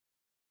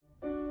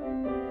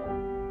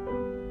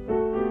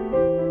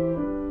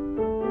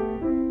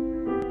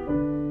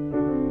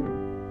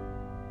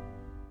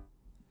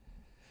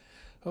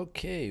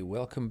Okay,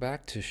 welcome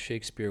back to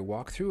Shakespeare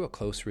Walkthrough, a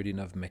close reading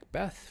of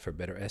Macbeth for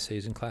better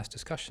essays and class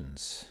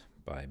discussions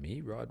by me,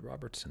 Rod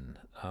Robertson.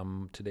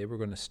 Today we're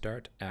going to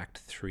start Act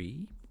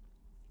 3.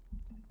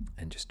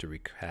 And just to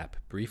recap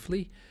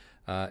briefly,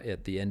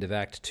 at the end of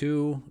Act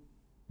 2,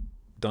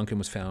 Duncan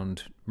was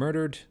found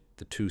murdered.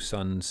 The two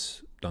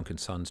sons,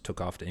 Duncan's sons, took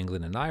off to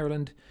England and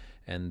Ireland.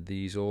 And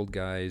these old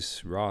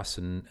guys, Ross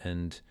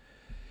and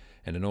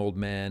an old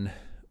man,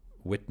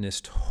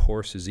 witnessed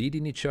horses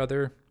eating each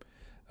other.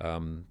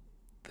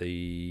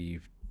 The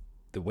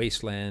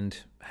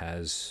wasteland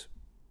has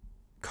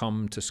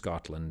come to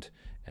Scotland,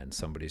 and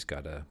somebody's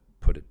got to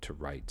put it to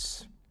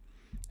rights,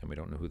 and we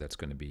don't know who that's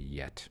going to be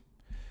yet.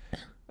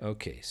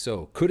 Okay,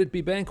 so could it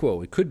be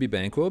Banquo? It could be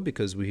Banquo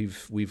because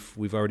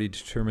we've already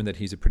determined that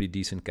he's a pretty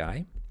decent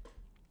guy.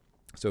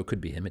 So it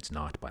could be him. It's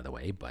not, by the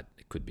way, but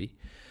it could be.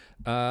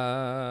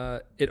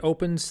 It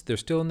opens. They're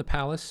still in the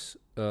palace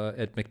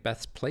at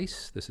Macbeth's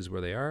place. This is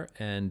where they are,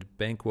 and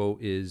Banquo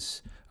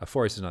is.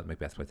 Forest is not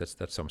Macbeth's place.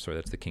 That's I'm sorry.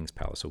 That's the king's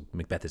palace. So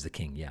Macbeth is the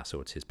king. Yeah. So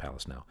it's his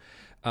palace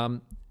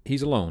now.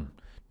 He's alone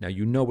now.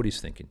 You know what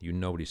he's thinking. You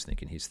know what he's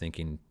thinking. He's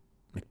thinking,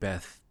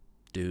 Macbeth,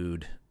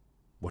 dude,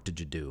 what did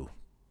you do?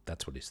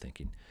 That's what he's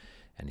thinking.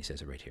 And he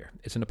says it right here.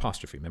 It's an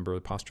apostrophe. Remember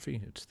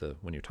apostrophe? It's the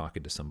when you're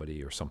talking to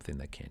somebody or something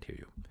that can't hear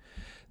you.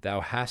 Thou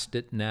hast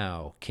it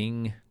now,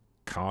 King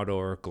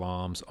Cawdor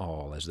Gloms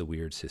all, as the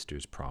weird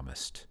sisters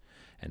promised,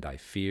 and I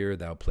fear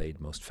thou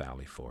played most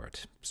foully for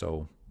it.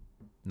 So,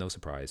 no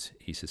surprise,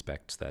 he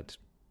suspects that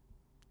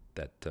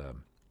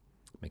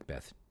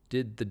Macbeth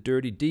did the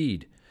dirty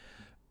deed.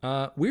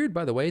 Weird,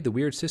 by the way, the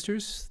weird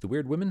sisters, the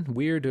weird women.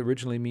 Weird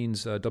originally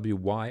means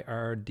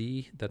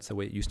W-Y-R-D. That's the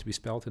way it used to be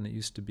spelled, and it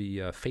used to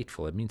be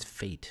fateful. It means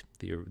fate.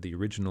 The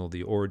original,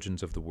 the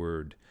origins of the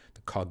word,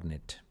 the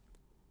cognate,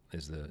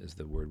 is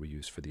the word we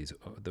use for these.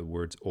 The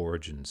word's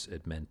origins.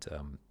 It meant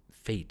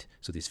fate.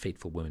 So these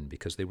fateful women,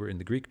 because they were in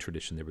the Greek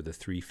tradition, they were the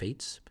three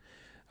fates,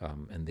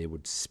 and they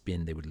would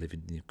spin. They would live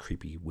in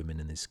creepy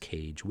women in this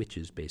cage,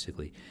 witches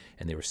basically,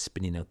 and they were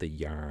spinning out the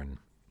yarn.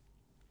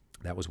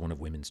 That was one of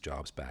women's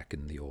jobs back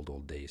in the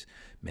old days.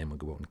 Men would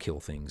go out and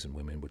kill things, and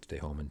women would stay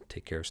home and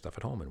take care of stuff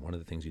at home. And one of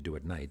the things you do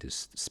at night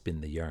is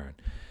spin the yarn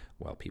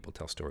while people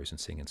tell stories and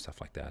sing and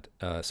stuff like that.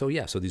 So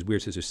these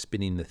weird sisters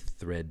spinning the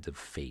thread of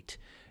fate.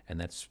 And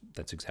that's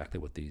exactly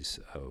what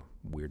these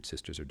weird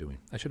sisters are doing.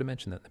 I should have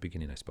mentioned that in the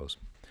beginning, I suppose.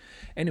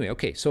 Anyway,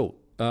 okay, so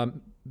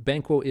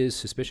Banquo is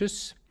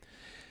suspicious,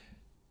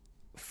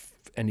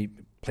 and he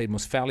played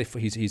most foully.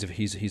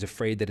 He's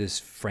afraid that his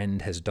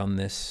friend has done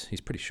this.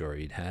 He's pretty sure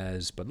he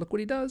has, but look what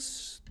he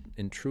does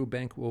in true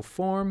Banquo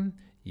form.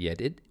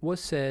 Yet it was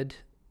said,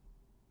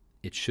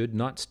 it should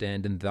not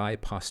stand in thy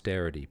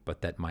posterity,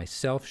 but that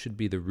myself should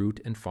be the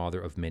root and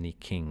father of many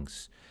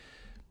kings.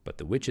 But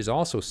the witches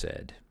also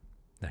said.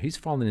 Now, he's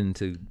fallen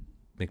into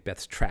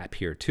Macbeth's trap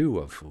here, too,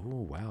 of,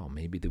 oh, wow,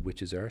 maybe the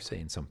witches are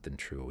saying something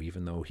true,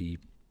 even though he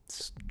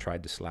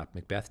tried to slap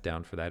Macbeth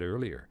down for that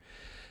earlier.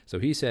 So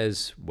he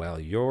says, well,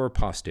 your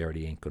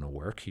posterity ain't going to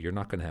work. You're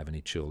not going to have any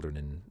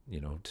children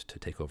to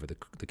take over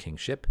the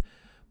kingship.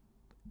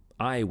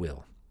 I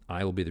will.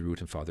 I will be the root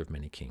and father of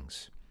many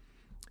kings.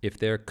 If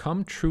there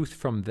come truth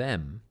from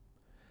them,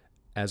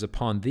 as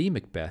upon thee,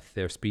 Macbeth,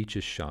 their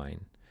speeches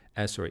shine.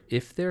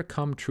 If there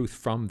come truth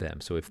from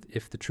them, so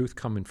if the truth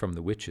coming from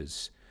the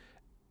witches,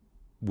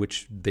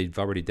 which they've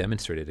already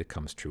demonstrated it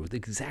comes true, the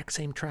exact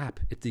same trap.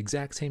 It's the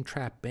exact same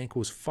trap.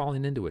 Banquo's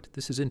falling into it.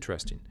 This is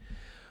interesting.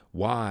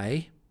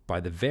 Why,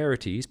 by the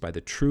verities, by the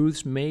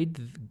truths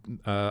made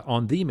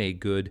on thee made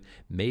good,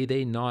 may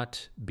they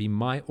not be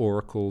my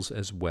oracles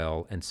as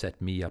well, and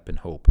set me up in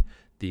hope?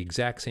 The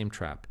exact same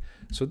trap.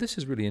 So this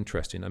is really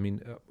interesting. I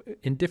mean,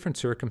 in different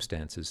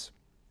circumstances,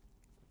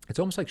 it's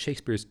almost like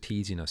Shakespeare's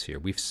teasing us here.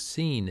 We've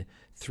seen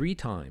 3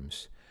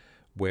 times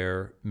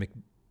where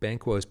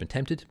Banquo has been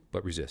tempted,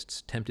 but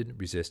resists. Tempted,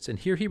 resists. And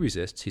here he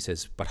resists. He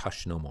says, but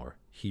hush no more.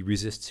 He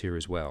resists here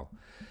as well.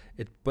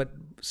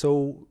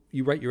 So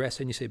you write your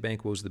essay and you say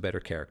Banquo is the better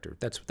character.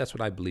 That's what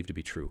I believe to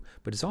be true.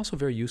 But it's also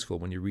very useful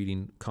when you're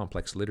reading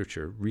complex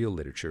literature, real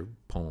literature,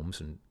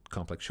 poems and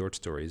complex short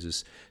stories,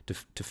 is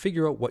to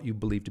figure out what you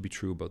believe to be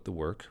true about the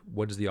work.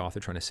 What is the author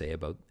trying to say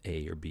about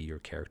A or B or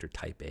character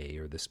type A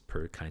or this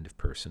kind of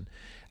person?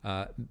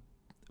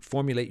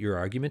 Formulate your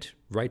argument,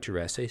 write your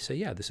essay, say,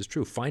 yeah, this is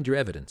true. Find your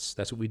evidence.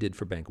 That's what we did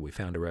for Banquo. We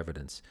found our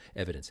evidence.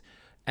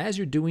 As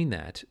you're doing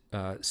that,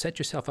 set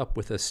yourself up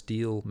with a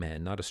steel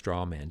man, not a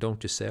straw man. Don't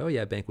just say, oh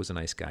yeah, Banquo's a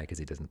nice guy because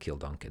he doesn't kill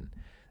Duncan.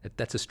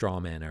 That's a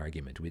straw man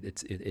argument.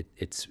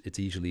 It's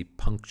easily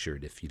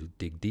punctured if you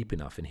dig deep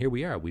enough. And here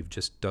we are. We've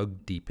just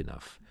dug deep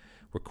enough.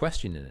 We're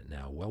questioning it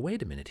now. Well,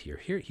 wait a minute here.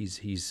 Here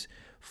he's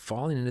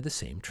falling into the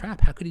same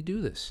trap. How could he do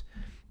this?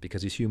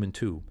 Because he's human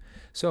too.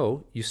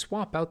 So you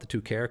swap out the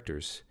 2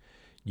 characters.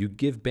 You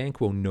give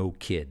Banquo no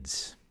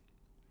kids.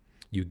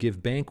 You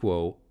give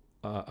Banquo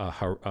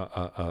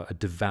a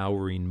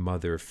devouring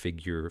mother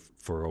figure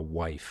for a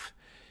wife.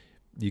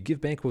 You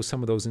give Banquo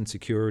some of those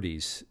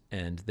insecurities,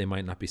 and they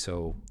might not be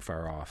so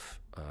far off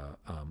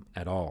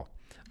at all.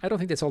 I don't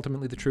think that's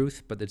ultimately the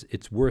truth, but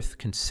it's worth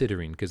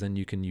considering, because then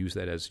you can use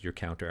that as your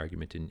counter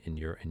argument in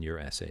your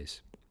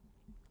essays.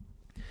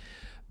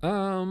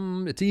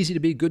 It's easy to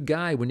be a good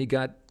guy when you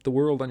got the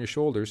world on your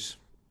shoulders.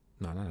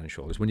 No, not on your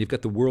shoulders. When you've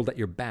got the world at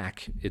your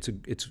back,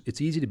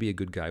 it's easy to be a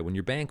good guy when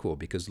you're Banquo,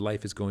 because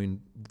life is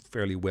going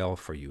fairly well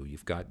for you.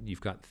 You've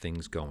got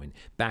things going.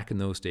 Back in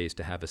those days,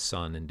 to have a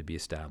son and to be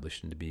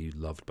established and to be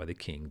loved by the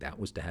king, that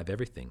was to have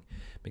everything.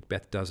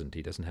 Macbeth doesn't.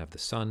 He doesn't have the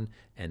son,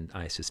 and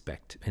I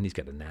suspect, and he's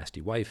got a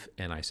nasty wife,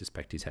 and I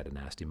suspect he's had a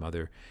nasty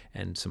mother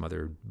and some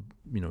other,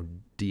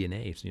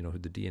 DNA.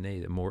 The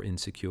DNA, the more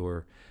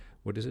insecure.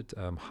 What is it?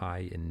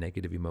 High in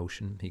negative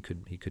emotion. He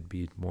could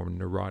be more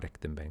neurotic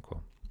than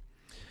Banquo.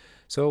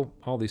 So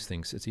all these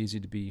things, it's easy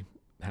to be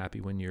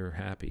happy when you're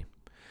happy.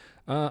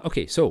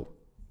 Okay, so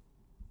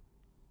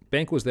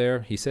Banquo's there.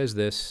 He says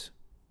this.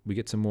 We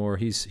get some more.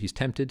 He's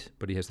tempted,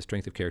 but he has the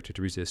strength of character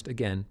to resist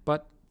again.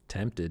 But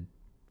tempted,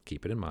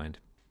 keep it in mind.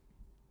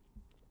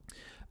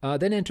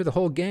 Then enter the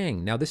whole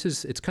gang. Now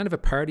it's kind of a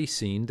party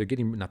scene. They're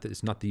getting,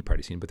 it's not the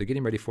party scene, but they're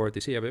getting ready for it. They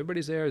see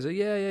everybody's there. They say,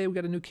 yeah, we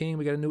got a new king.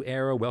 We got a new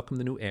era. Welcome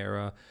the new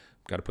era.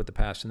 Got to put the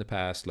past in the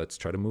past. Let's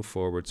try to move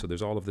forward. So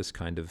there's all of this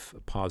kind of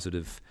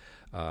positive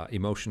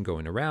emotion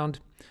going around.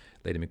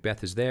 Lady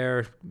Macbeth is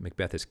there.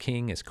 Macbeth is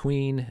king, as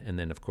queen. And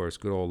then, of course,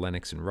 good old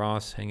Lennox and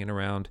Ross hanging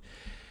around.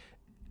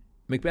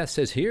 Macbeth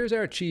says, here's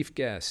our chief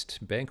guest.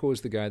 Banquo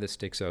is the guy that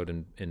sticks out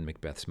in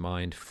Macbeth's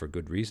mind for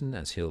good reason,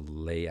 as he'll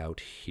lay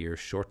out here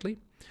shortly.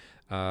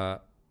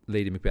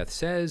 Lady Macbeth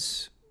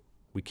says,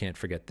 we can't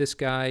forget this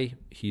guy.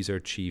 He's our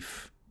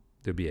chief.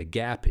 There'll be a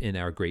gap in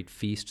our great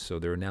feast, so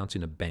they're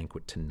announcing a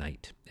banquet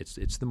tonight.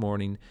 It's the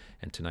morning,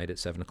 and tonight at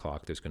 7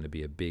 o'clock there's going to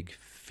be a big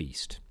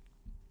feast.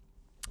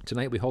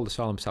 Tonight we hold a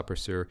solemn supper,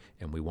 sir,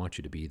 and we want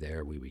you to be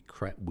there.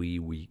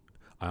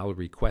 I'll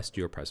request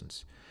your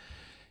presence.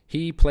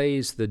 He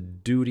plays the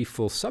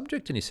dutiful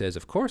subject, and he says,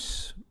 of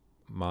course,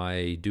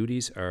 my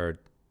duties are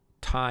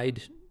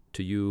tied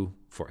to you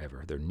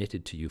forever. They're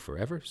knitted to you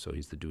forever, so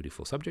he's the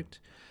dutiful subject.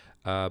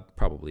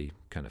 Probably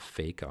kind of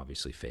fake,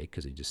 obviously fake,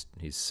 because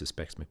he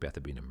suspects Macbeth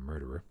of being a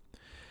murderer.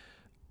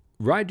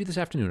 Ride you this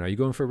afternoon. Are you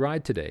going for a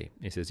ride today?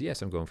 He says,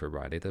 yes, I'm going for a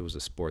ride. That was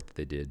a sport that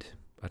they did.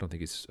 I don't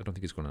think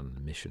he's going on a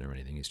mission or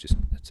anything. It's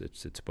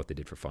what they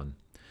did for fun.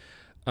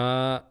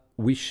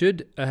 We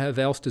should have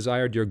else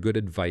desired your good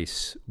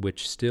advice,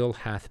 which still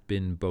hath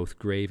been both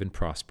grave and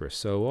prosperous.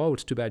 So,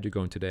 it's too bad you're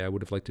going today. I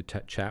would have liked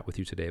to chat with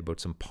you today about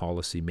some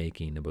policy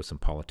making, about some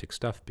politics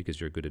stuff, because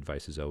your good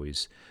advice is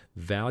always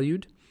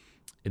valued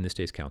in this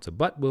day's council.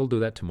 But we'll do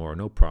that tomorrow,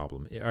 no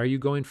problem. Are you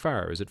going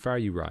far? Is it far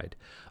you ride?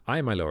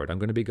 Aye, my lord, I'm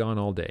going to be gone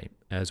all day,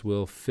 as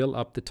will fill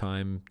up the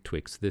time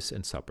twixt this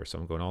and supper. So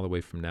I'm going all the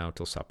way from now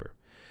till supper.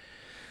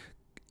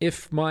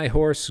 If my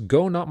horse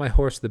go not my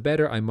horse, the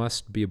better. I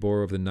must be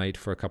aboard of the night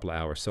for a couple of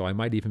hours. So I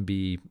might even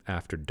be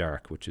after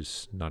dark, which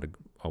is not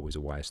always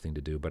a wise thing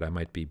to do, but I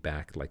might be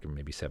back like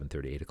maybe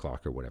 7:30, 8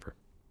 o'clock or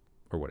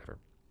whatever.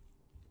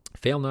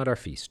 Fail not our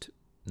feast.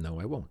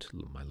 No, I won't,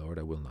 my lord,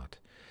 I will not.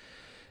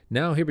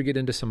 Now here we get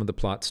into some of the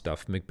plot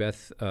stuff.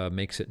 Macbeth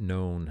makes it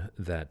known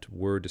that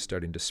word is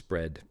starting to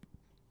spread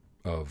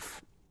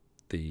of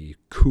the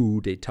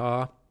coup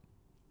d'etat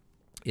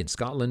in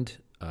Scotland.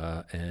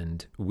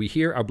 And we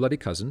hear our bloody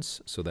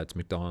cousins, so that's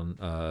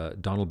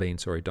Donald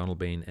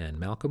Bain and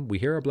Malcolm. We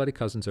hear our bloody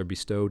cousins are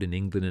bestowed in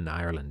England and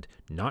Ireland,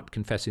 not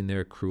confessing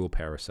their cruel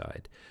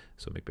parricide.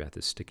 So Macbeth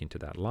is sticking to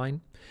that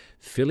line.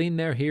 Filling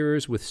their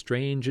hearers with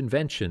strange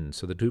inventions.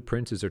 So the two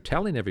princes are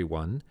telling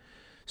everyone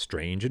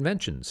strange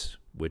inventions,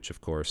 which of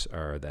course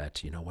are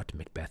that,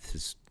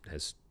 Macbeth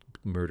has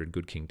murdered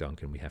good King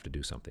Duncan. We have to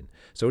do something.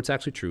 So it's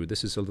actually true.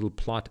 This is a little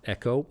plot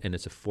echo, and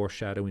it's a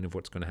foreshadowing of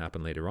what's going to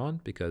happen later on,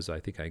 because I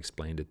think I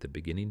explained at the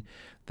beginning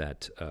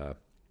that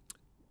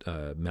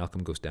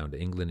Malcolm goes down to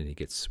England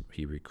and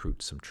he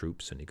recruits some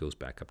troops and he goes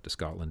back up to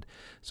Scotland.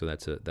 So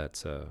that's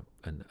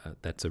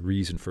a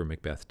reason for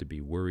Macbeth to be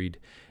worried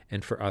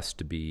and for us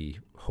to be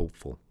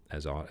hopeful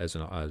as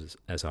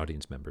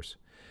audience members.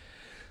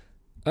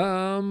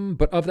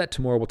 But of that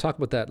tomorrow, we'll talk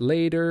about that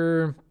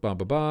later.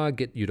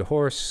 Get you to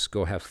horse,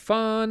 go have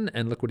fun.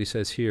 And look what he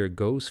says here.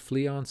 Goes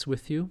Fleance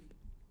with you?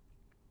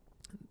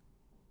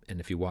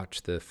 And if you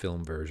watch the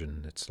film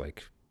version, it's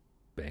like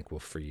Banquo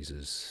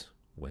freezes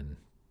when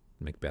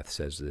Macbeth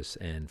says this,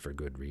 and for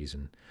good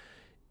reason.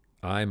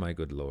 Aye, my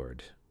good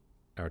lord,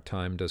 our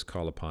time does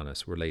call upon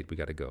us. We're late, we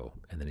got to go.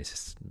 And then he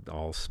says,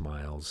 all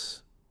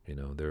smiles.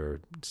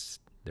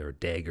 There are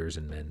daggers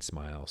and men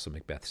smile. So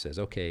Macbeth says,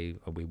 okay,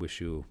 we wish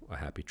you a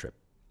happy trip.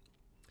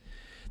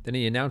 Then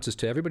he announces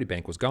to everybody,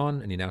 Banquo's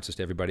gone, and he announces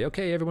to everybody,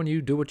 okay, everyone,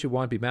 you do what you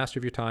want, be master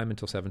of your time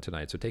until 7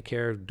 tonight. So take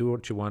care, do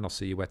what you want, I'll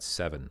see you at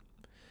 7.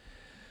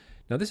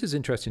 Now this is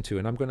interesting too,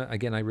 and I'm gonna,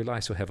 again, I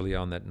rely so heavily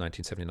on that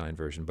 1979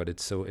 version, but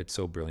it's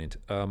so brilliant.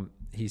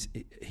 He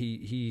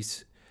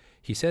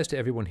says to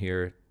everyone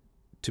here,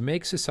 to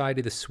make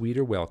society the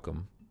sweeter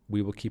welcome,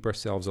 we will keep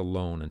ourselves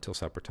alone until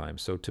supper time.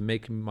 So to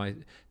make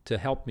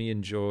me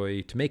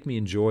enjoy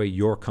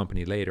your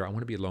company later, I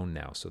want to be alone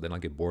now. So then I'll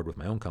get bored with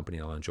my own company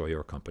and I'll enjoy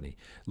your company.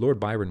 Lord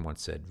Byron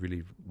once said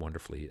really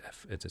wonderfully,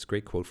 it's this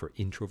great quote for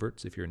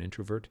introverts. If you're an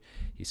introvert,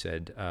 he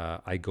said,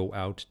 I go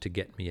out to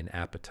get me an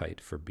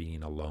appetite for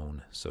being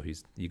alone. So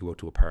you go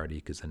to a party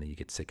because then you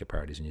get sick of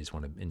parties and you just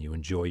want to, and you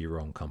enjoy your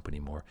own company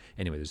more.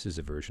 Anyway, this is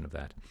a version of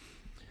that.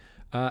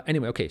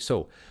 Anyway, okay.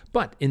 So,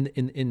 but in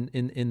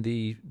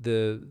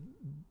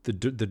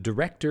the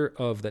director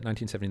of that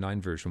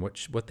 1979 version,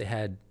 what they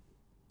had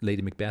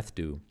Lady Macbeth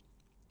do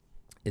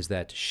is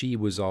that she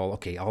was all,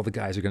 okay, all the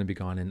guys are going to be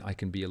gone and I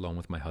can be alone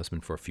with my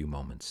husband for a few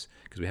moments,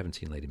 because we haven't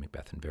seen Lady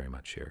Macbeth in very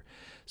much here.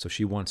 So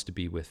she wants to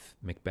be with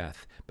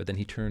Macbeth, but then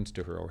he turns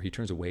to her, or he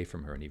turns away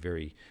from her, and he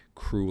very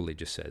cruelly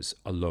just says,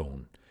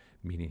 alone,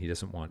 meaning he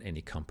doesn't want any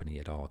company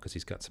at all because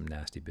he's got some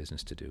nasty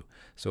business to do.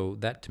 So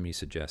that to me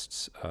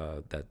suggests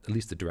that at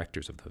least the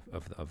directors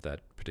of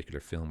that particular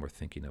film were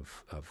thinking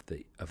of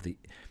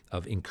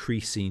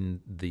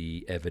increasing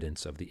the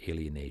evidence of the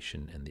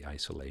alienation and the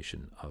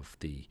isolation of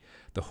the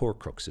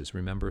Horcruxes.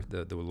 Remember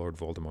the Lord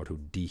Voldemort who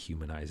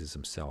dehumanizes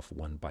himself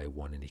one by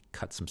one, and he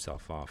cuts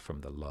himself off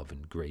from the love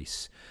and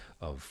grace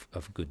of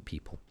good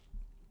people.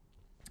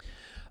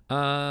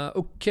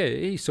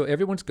 Okay, so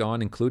everyone's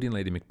gone, including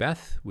Lady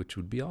Macbeth, which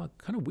would be all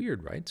kind of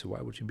weird, right? So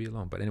why would you be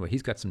alone? But anyway,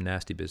 he's got some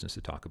nasty business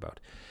to talk about.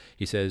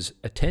 He says,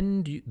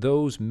 attend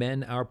those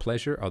men our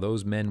pleasure, are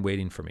those men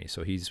waiting for me?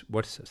 So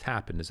what's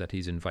happened is that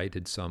he's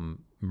invited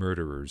some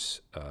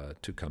murderers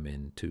to come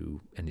in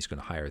and he's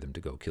going to hire them to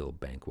go kill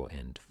Banquo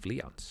and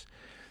Fleance.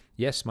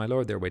 Yes, my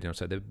lord, they're waiting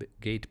outside the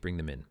gate, bring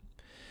them in.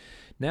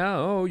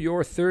 Now,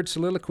 your third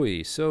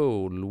soliloquy.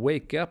 So,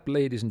 wake up,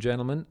 ladies and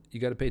gentlemen.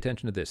 You got to pay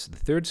attention to this. The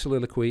third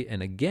soliloquy,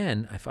 and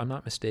again, if I'm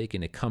not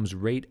mistaken, it comes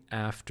right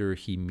after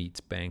he meets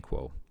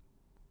Banquo.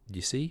 Do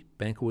you see?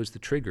 Banquo is the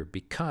trigger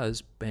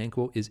because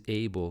Banquo is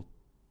able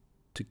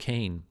to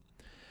cane.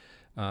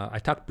 I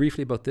talked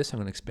briefly about this. I'm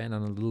going to expand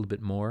on it a little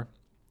bit more.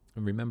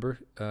 And remember,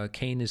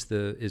 Cain is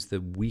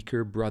the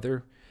weaker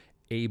brother.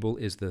 Abel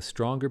is the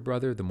stronger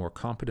brother, the more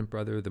competent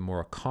brother, the more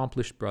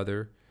accomplished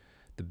brother,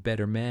 the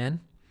better man.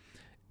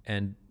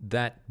 And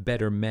that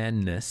better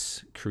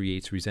manness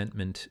creates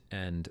resentment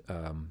and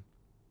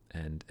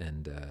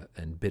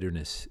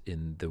bitterness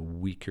in the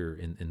weaker,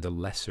 in the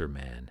lesser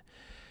man.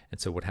 And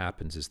so what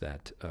happens is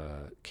that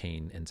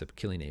Cain ends up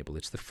killing Abel.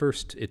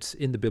 It's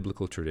in the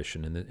biblical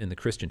tradition, in the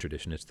Christian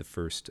tradition, it's the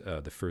first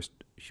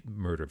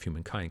murder of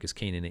humankind, because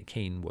Cain and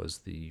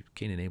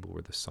Abel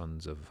were the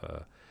sons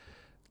of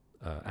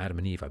Adam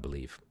and Eve, I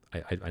believe.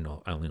 I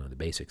only know the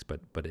basics,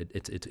 but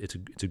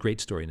it's a great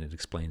story, and it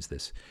explains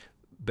this.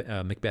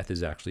 Macbeth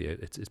is actually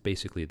it's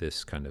basically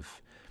this kind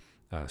of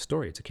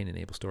story. It's a Cain and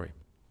Abel story.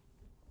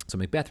 So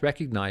Macbeth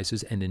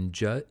recognizes and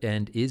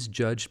is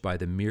judged by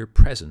the mere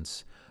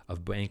presence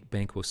of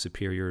Banquo's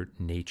superior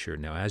nature.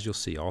 Now, as you'll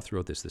see all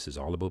throughout this is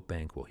all about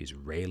Banquo. He's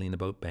railing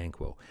about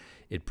Banquo.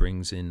 It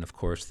brings in, of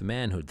course, the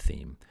manhood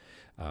theme,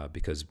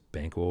 because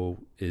Banquo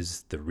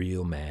is the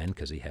real man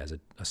because he has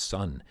a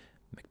son.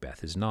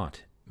 Macbeth is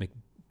not.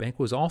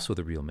 Banquo is also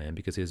the real man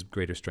because he has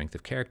greater strength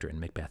of character,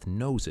 and Macbeth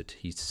knows it.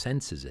 He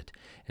senses it.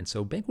 And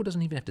so Banquo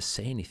doesn't even have to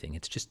say anything.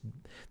 It's just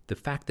the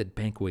fact that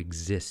Banquo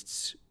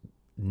exists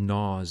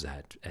gnaws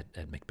at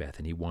Macbeth,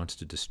 and he wants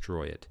to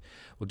destroy it.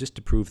 Well, just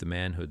to prove the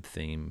manhood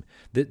theme,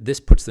 this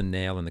puts the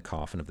nail in the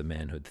coffin of the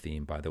manhood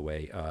theme, by the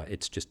way.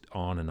 It's just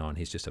on and on.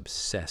 He's just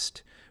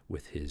obsessed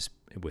with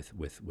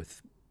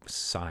with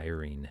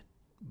siring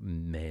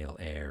male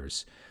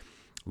heirs.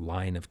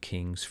 Line of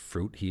kings,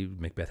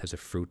 Macbeth has a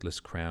fruitless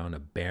crown, a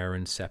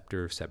barren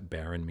scepter.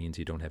 Barren means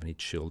you don't have any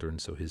children,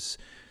 so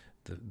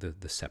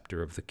the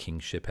scepter of the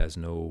kingship has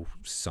no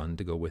son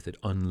to go with it.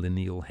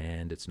 Unlineal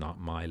hand, it's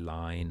not my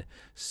line,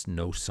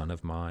 no son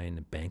of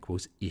mine.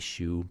 Banquo's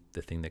issue,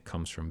 the thing that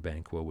comes from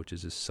Banquo, which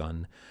is his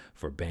son.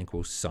 For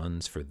Banquo's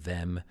sons, for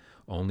them,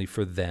 only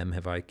for them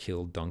have I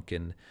killed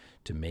Duncan,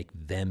 to make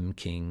them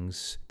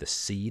kings, the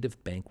seed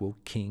of Banquo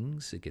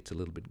kings. It gets a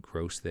little bit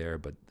gross there,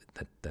 but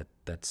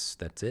that's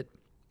it.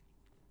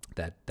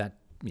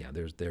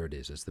 There it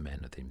is. It's the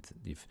manhood theme.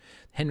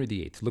 Henry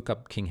VIII. Look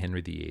up King Henry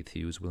VIII.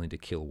 He was willing to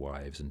kill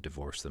wives and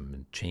divorce them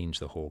and change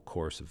the whole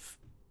course of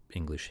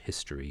English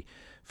history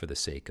for the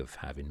sake of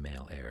having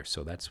male heirs.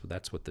 So that's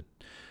what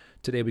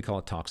today we call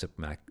it toxic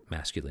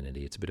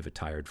masculinity. It's a bit of a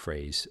tired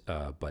phrase,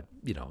 but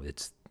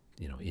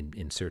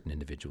in certain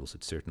individuals,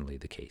 it's certainly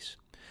the case.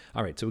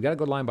 All right, so we got to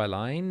go line by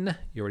line.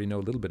 You already know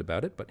a little bit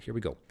about it, but here we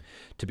go.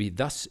 To be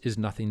thus is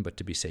nothing but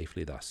to be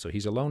safely thus. So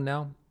he's alone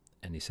now,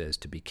 and he says,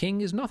 to be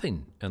king is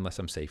nothing unless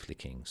I'm safely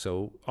king.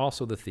 So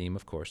also the theme,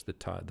 of course, the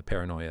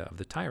paranoia of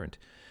the tyrant.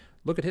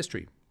 Look at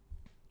history.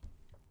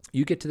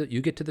 You get to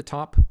the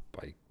top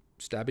by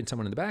stabbing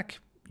someone in the back.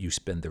 You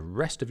spend the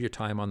rest of your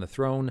time on the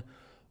throne,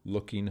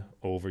 looking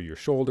over your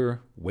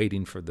shoulder,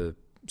 waiting for the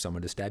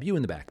someone to stab you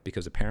in the back,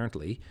 because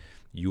apparently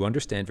you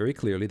understand very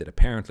clearly that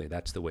apparently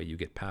that's the way you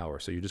get power.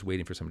 So you're just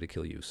waiting for somebody to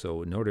kill you.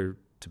 So in order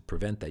to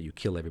prevent that, you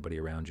kill everybody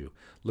around you.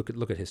 Look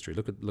at history.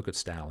 Look at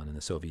Stalin in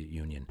the Soviet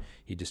Union.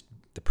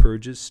 The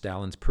purges,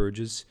 Stalin's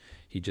purges.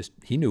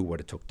 He knew what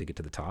it took to get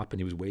to the top, and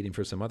he was waiting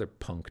for some other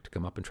punk to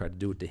come up and try to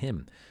do it to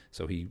him.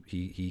 So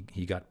he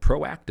got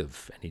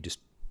proactive, and he just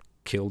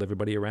killed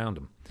everybody around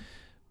him.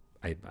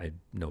 I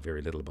know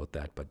very little about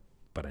that,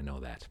 but I know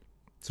that.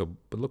 So,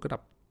 but look it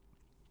up.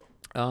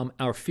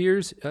 Our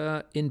fears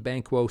in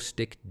Banquo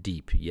stick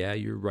deep. Yeah,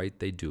 you're right,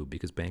 they do,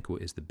 because Banquo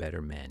is the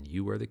better man.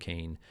 You are the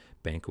Cain,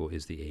 Banquo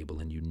is the Abel,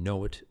 and you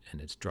know it,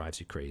 and it drives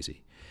you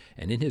crazy.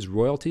 And in his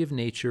royalty of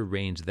nature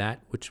reigns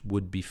that which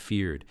would be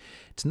feared.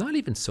 It's not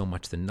even so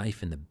much the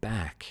knife in the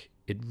back.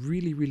 It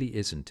really, really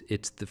isn't.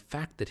 It's the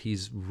fact that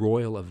he's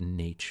royal of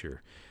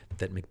nature,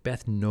 that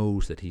Macbeth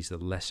knows that he's the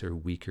lesser,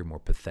 weaker, more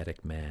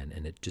pathetic man,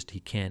 and he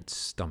can't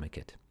stomach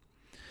it.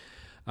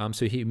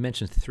 So he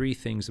mentions 3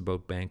 things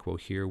about Banquo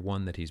here.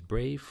 1, that he's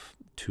brave.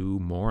 2,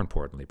 more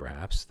importantly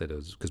perhaps, that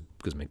is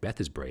because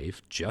Macbeth is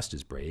brave, just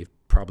as brave,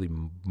 probably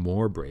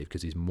more brave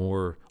because he's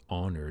more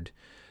honored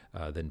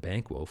than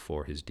Banquo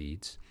for his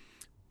deeds.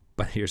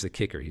 But here's the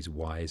kicker, he's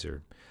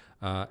wiser.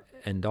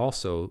 And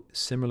also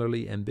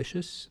similarly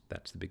ambitious.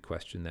 That's the big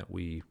question that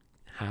we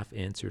half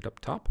answered up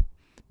top.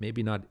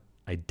 Maybe not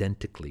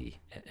identically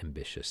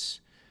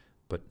ambitious,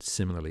 but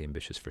similarly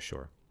ambitious for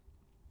sure.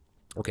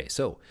 Okay,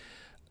 so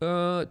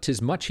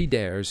 'tis much he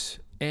dares,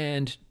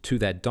 and to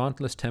that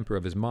dauntless temper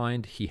of his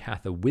mind he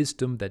hath a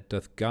wisdom that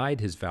doth guide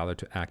his valor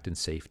to act in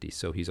safety.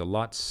 So he's a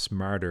lot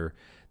smarter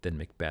than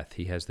Macbeth.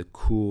 He has the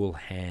cool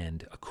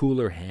hand, a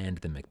cooler hand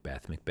than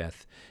Macbeth.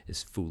 Macbeth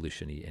is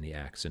foolish, and he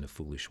acts in a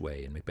foolish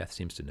way, and Macbeth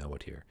seems to know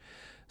it here.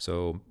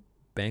 So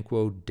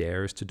Banquo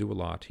dares to do a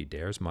lot. He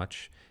dares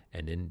much,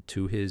 and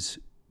into his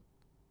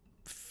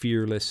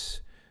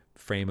fearless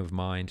frame of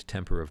mind,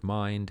 temper of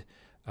mind,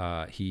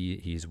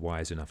 he's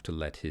wise enough to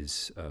let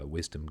his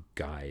wisdom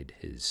guide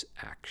his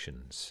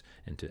actions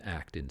and to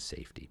act in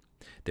safety.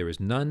 There is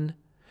none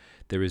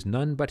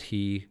but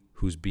he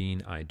whose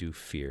being I do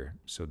fear.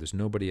 So there's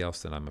nobody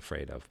else that I'm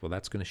afraid of. Well,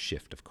 that's going to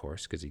shift, of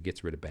course, because he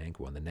gets rid of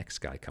Banquo and the next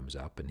guy comes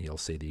up and he'll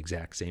say the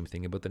exact same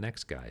thing about the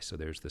next guy. So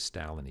there's the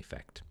Stalin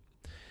effect.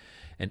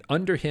 And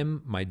under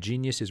him my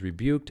genius is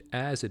rebuked,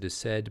 as it is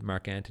said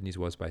Mark Antony's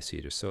was by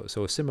Caesar.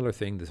 So a similar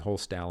thing, this whole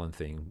Stalin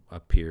thing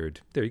appeared,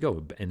 there you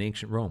go, in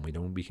ancient Rome.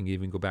 We can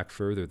even go back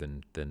further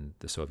than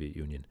the Soviet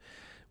Union,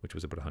 which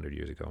was about 100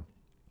 years ago.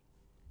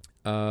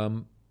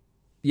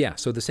 Yeah,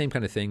 so the same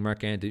kind of thing.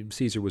 Mark Antony,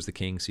 Caesar was the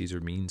king. Caesar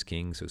means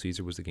king, so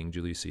Caesar was the king,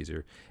 Julius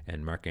Caesar,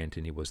 and Mark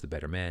Antony was the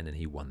better man, and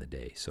he won the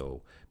day.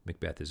 So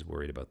Macbeth is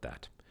worried about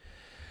that.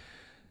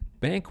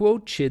 Banquo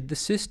chid the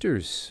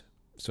sisters.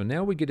 So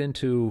now we get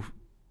into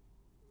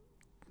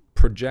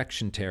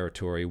projection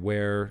territory,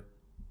 where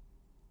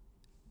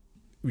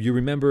you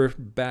remember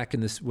back in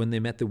this when they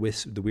met the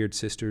weird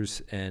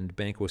sisters, and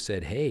Banquo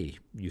said, "Hey,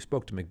 you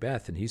spoke to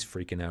Macbeth, and he's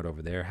freaking out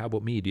over there. How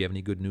about me? Do you have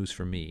any good news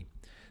for me?"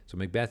 So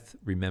Macbeth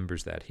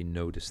remembers that. He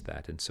noticed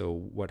that. And so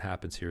what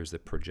happens here is the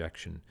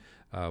projection.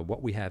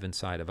 What we have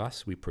inside of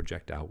us, we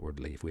project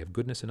outwardly. If we have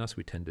goodness in us,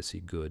 we tend to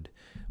see good,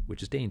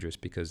 which is dangerous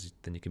because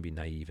then you can be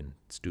naive and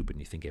stupid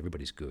and you think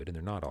everybody's good, and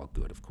they're not all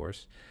good, of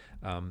course.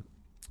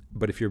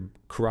 But if you're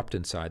corrupt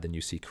inside, then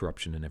you see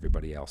corruption in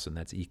everybody else, and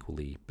that's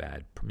equally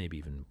bad, maybe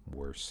even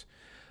worse.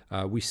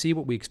 We see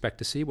what we expect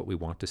to see, what we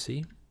want to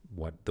see,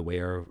 the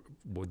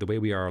way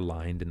we are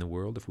aligned in the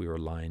world. If we are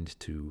aligned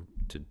to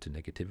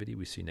negativity,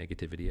 we see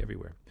negativity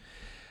everywhere.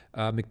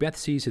 Macbeth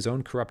sees his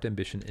own corrupt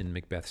ambition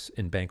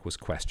in Banquo's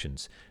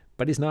questions.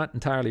 But he's not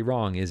entirely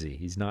wrong, is he?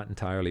 He's not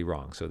entirely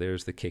wrong. So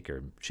there's the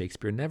kicker.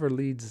 Shakespeare never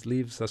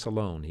leaves us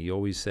alone. He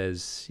always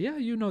says, yeah,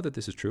 you know that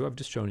this is true. I've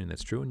just shown you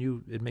that's true,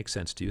 and it makes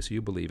sense to you, so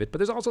you believe it. But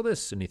there's also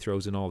this, and he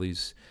throws in all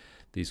these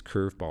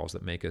curveballs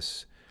that make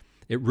us...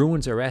 It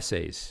ruins our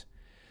essays,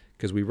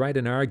 because we write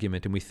an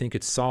argument and we think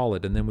it's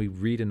solid, and then we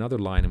read another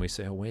line and we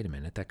say, oh, wait a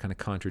minute, that kind of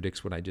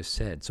contradicts what I just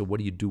said. So what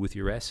do you do with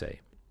your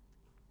essay?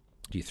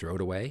 Do you throw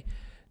it away?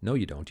 No,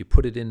 you don't. You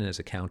put it in as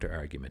a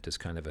counter-argument, as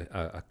kind of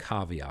a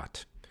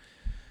caveat.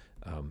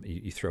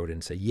 You throw it in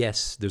and say,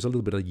 yes, there's a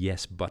little bit of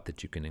yes, but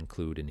that you can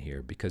include in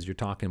here, because you're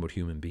talking about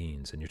human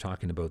beings, and you're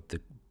talking about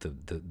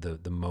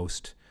the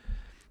most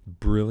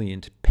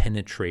brilliant,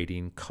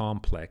 penetrating,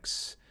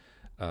 complex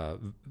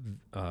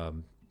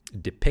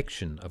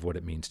depiction of what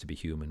it means to be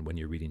human when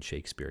you're reading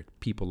Shakespeare.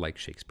 People like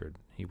Shakespeare.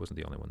 He wasn't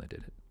the only one that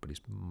did it, but he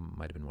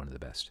might have been one of the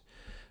best.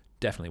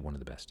 Definitely one of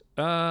the best.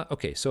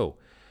 Okay, so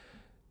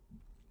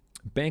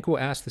Banquo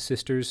asked the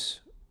sisters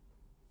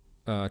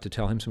to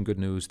tell him some good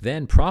news.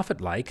 Then,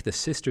 prophet-like, the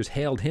sisters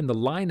hailed him the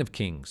Lion of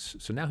Kings.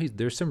 So now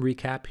there's some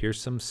recap.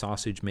 Here's some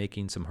sausage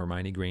making, some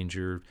Hermione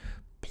Granger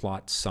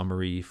plot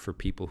summary for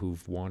people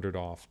who've wandered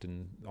off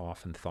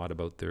and thought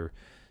about their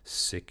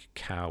sick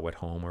cow at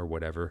home or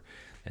whatever,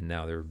 and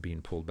now they're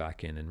being pulled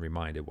back in and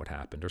reminded what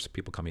happened. There's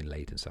people coming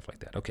late and stuff like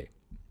that. Okay.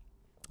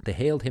 They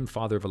hailed him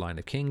father of a line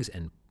of kings,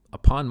 and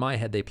upon my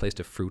head they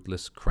placed a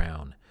fruitless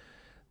crown.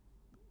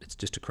 It's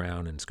just a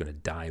crown, and it's going to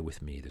die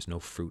with me. There's no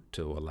fruit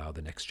to allow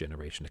the next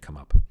generation to come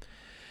up.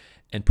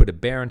 And put a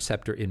barren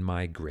scepter in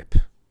my grip.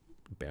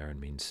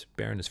 Barren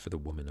is for the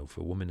woman. If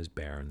a woman is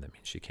barren, that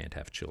means she can't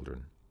have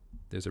children.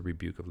 There's a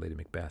rebuke of Lady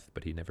Macbeth,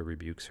 but he never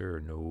rebukes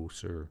her. No,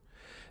 sir.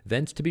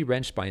 Thence to be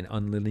wrenched by an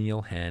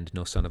unlineal hand,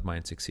 no son of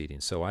mine succeeding.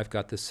 So I've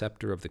got the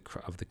scepter of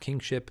the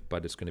kingship,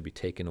 but it's going to be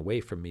taken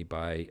away from me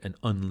by an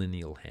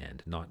unlineal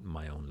hand, not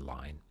my own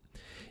line.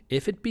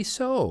 If it be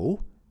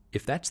so,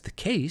 if that's the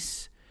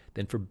case,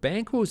 then for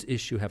Banquo's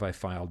issue have I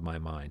filed my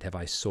mind, have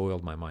I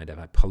soiled my mind, have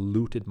I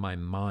polluted my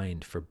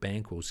mind for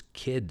Banquo's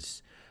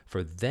kids,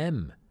 for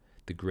them,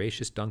 the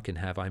gracious Duncan,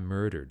 have I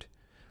murdered.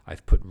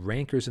 I've put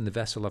rancors in the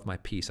vessel of my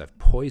peace. I've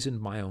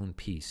poisoned my own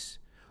peace,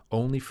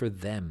 only for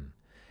them.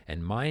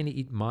 And mine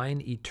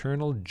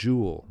eternal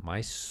jewel,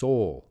 my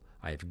soul,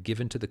 I have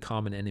given to the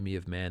common enemy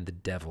of man, the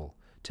devil,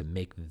 to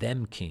make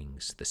them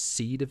kings, the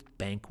seed of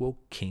Banquo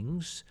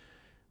kings.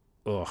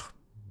 Ugh,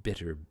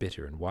 bitter,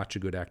 bitter. And watch a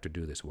good actor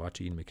do this.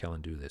 Watch Ian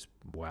McKellen do this.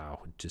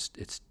 Wow,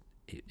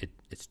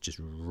 it's just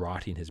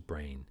rotting his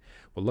brain.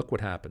 Well, look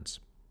what happens.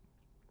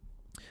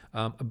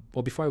 Well,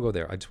 before I go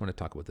there, I just want to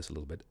talk about this a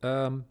little bit.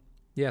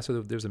 Yeah,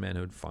 so there's a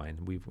manhood,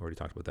 fine. We've already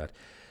talked about that.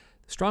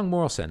 Strong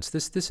moral sense.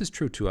 This is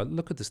true too.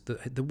 Look at this.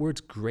 The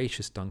words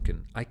gracious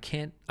Duncan. I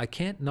can't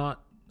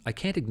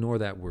ignore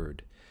that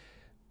word.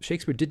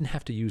 Shakespeare didn't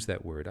have to use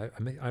that word.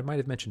 I might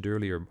have mentioned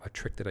earlier a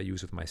trick that I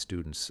use with my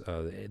students,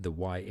 the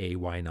why A,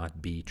 why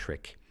not B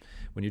trick.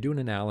 When you're doing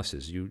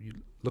analysis, you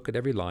look at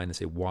every line and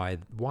say, why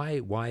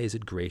is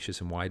it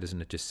gracious, and why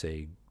doesn't it just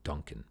say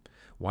Duncan?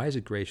 Why is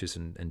it gracious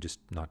and just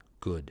not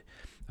good?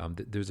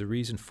 There's a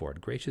reason for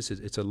it. Gracious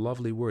it's a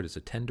lovely word. It's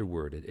a tender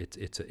word.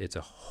 It's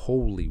a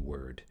holy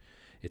word.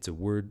 It's a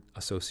word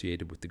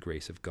associated with the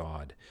grace of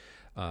God,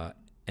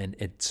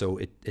 and so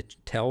it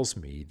tells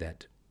me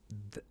that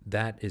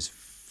that is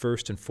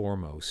first and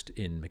foremost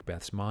in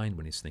Macbeth's mind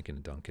when he's thinking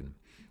of Duncan,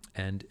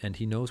 and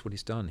he knows what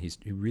he's done.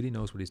 He really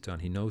knows what he's done.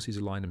 He knows he's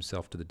aligned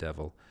himself to the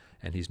devil,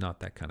 and he's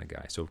not that kind of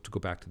guy. So to go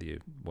back to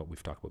what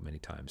we've talked about many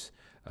times,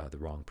 the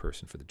wrong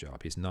person for the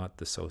job. He's not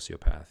the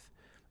sociopath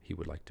he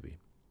would like to be.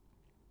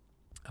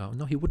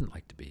 No, he wouldn't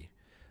like to be.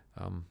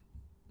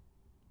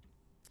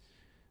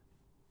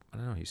 I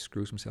don't know. He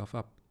screws himself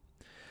up.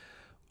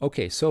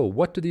 Okay, so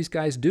what do these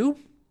guys do?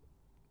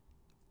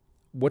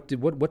 What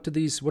do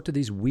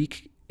these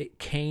weak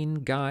cane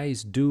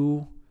guys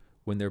do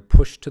when they're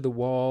pushed to the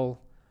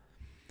wall?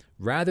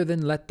 Rather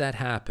than let that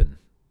happen,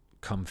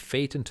 come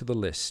fate into the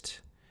list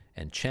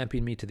and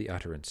champion me to the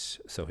utterance.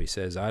 So he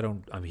says,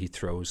 he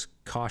throws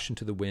caution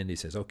to the wind. He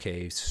says,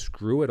 okay,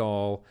 screw it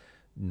all.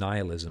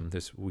 Nihilism.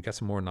 We got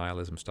some more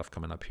nihilism stuff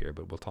coming up here,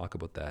 but we'll talk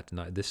about that.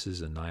 This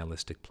is a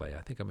nihilistic play.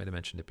 I think I might have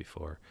mentioned it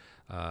before,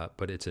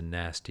 but it's a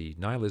nasty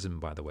nihilism.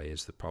 By the way,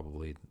 is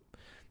probably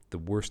the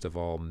worst of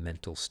all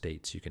mental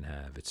states you can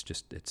have. It's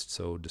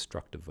so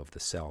destructive of the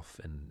self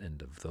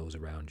and of those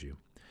around you.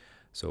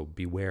 So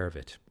beware of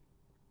it.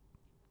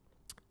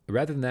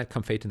 Rather than that,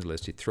 come fate into the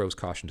list, he throws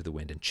caution to the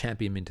wind and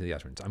champion me into the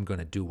utterance. I'm going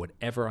to do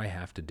whatever I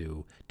have to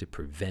do to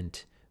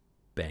prevent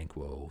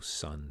Banquo's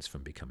sons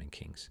from becoming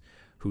kings.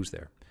 Who's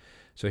there?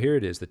 So here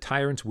it is, the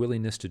tyrant's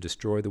willingness to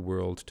destroy the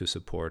world to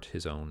support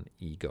his own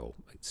ego.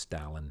 Like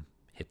Stalin,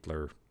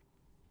 Hitler,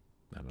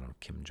 I don't know,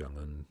 Kim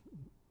Jong-un,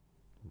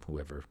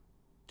 whoever.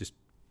 Just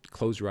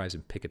close your eyes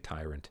and pick a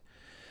tyrant.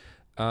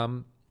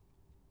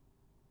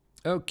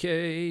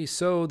 Okay,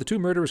 so the two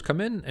murderers come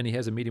in, and he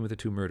has a meeting with the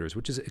two murderers,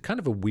 which is kind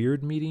of a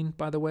weird meeting,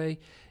 by the way.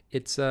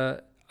 It's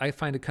I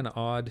find it kind of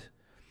odd.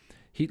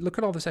 Look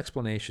at all this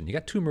explanation. You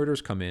got two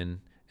murderers come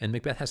in, and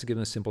Macbeth has to give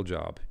them a simple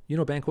job. You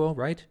know Banquo,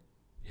 right?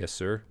 Yes,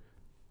 sir.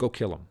 Go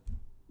kill him.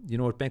 You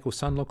know what Banquo's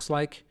son looks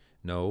like?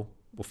 No.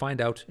 We'll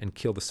find out and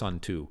kill the son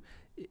too.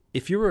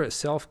 If you're a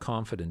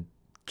self-confident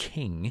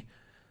king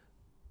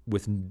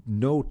with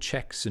no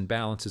checks and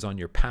balances on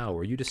your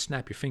power, you just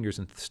snap your fingers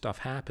and stuff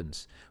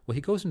happens. Well,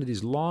 he goes into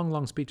these long,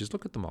 long speeches.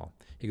 Look at them all.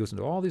 He goes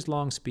into all these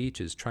long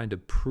speeches trying to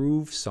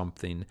prove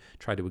something,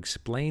 try to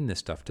explain this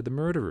stuff to the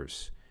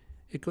murderers.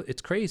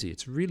 It's crazy.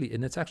 It's really,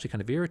 and it's actually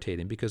kind of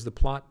irritating because the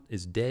plot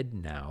is dead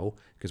now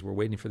because we're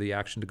waiting for the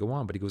action to go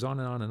on. But he goes on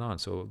and on and on.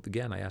 So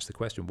again, I asked the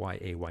question, why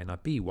A, why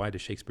not B? Why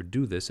does Shakespeare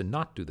do this and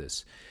not do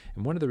this?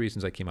 And one of the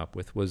reasons I came up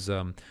with was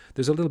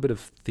there's a little bit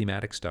of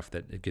thematic stuff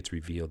that gets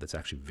revealed that's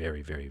actually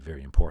very, very,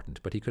 very important.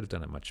 But he could have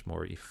done it much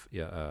more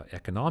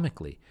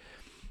economically.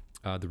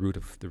 The root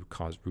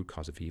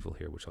cause of evil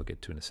here, which I'll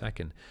get to in a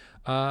second.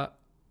 I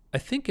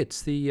think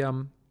it's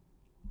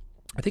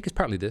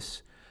partly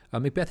this.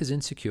 Macbeth is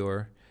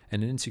insecure,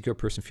 and an insecure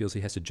person feels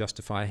he has to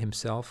justify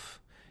himself.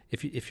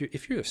 If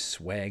you're a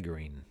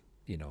swaggering,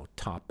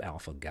 top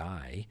alpha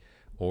guy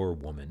or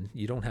woman,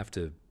 you don't have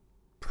to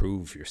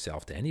prove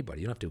yourself to anybody.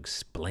 You don't have to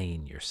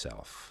explain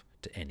yourself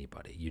to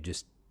anybody. You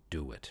just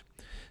do it.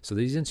 So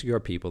these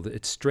insecure people,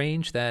 it's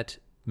strange that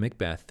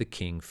Macbeth, the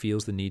king,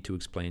 feels the need to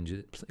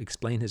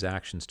explain his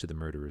actions to the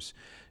murderers.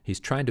 He's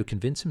trying to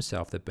convince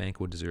himself that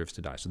Banquo deserves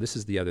to die. So this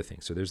is the other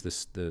thing. So there's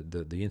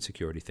the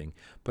insecurity thing.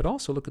 But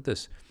also look at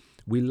this.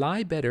 We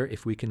lie better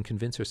if we can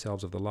convince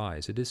ourselves of the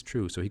lies. It is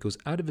true. So he goes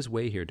out of his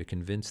way here to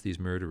convince these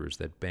murderers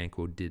that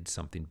Banquo did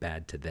something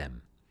bad to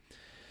them,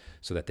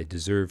 so that they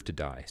deserve to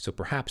die. So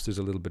perhaps there's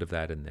a little bit of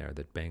that in there,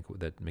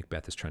 that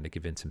Macbeth is trying to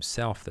convince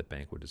himself that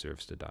Banquo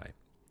deserves to die.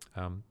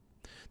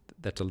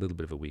 That's a little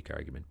bit of a weak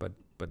argument, but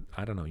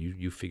I don't know.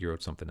 You figure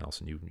out something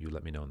else, and you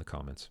let me know in the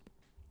comments.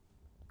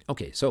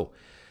 Okay, so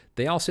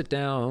they all sit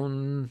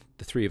down,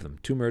 the three of them,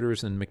 two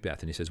murderers and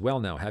Macbeth, and he says, well,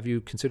 now, have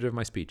you considered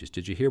my speeches?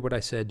 Did you hear what I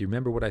said? Do you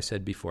remember what I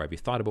said before? Have you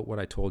thought about what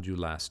I told you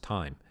last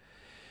time?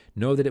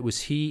 Know that it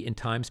was he in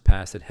times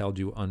past that held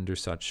you under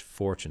such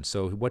fortune.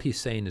 So what he's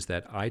saying is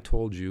that I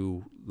told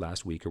you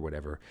last week or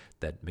whatever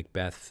that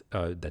Macbeth,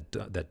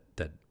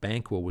 that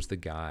Banquo was the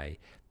guy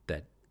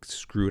that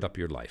screwed up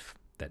your life,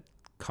 that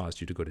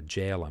caused you to go to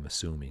jail, I'm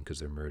assuming, because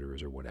they're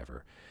murderers or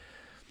whatever,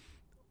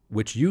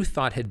 which you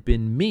thought had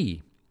been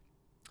me.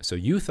 So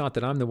you thought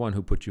that I'm the one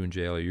who put you in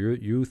jail.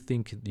 You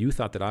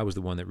thought that I was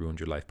the one that ruined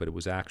your life, but it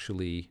was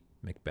actually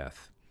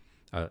Macbeth.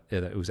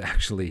 It was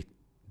actually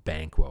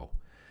Banquo.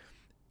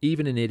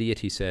 Even an idiot,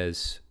 he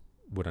says,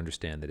 would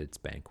understand that it's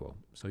Banquo.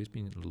 So he's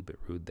being a little bit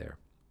rude there.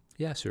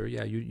 Yeah, sir.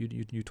 Yeah,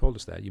 you told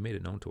us that. You made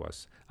it known to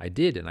us. I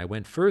did, and I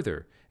went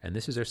further. And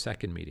this is our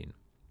second meeting.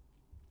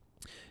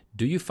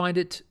 Do you find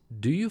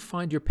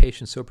your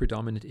patience so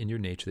predominant in your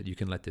nature that you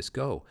can let this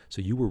go? So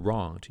you were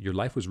wronged. Your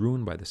life was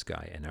ruined by this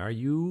guy. And are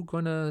you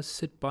going to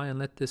sit by and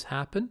let this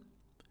happen?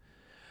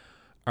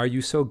 Are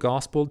you so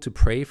gospeled to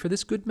pray for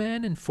this good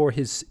man and for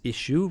his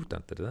issue,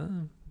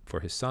 for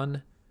his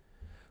son,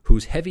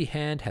 whose heavy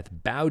hand hath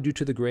bowed you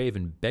to the grave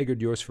and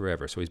beggared yours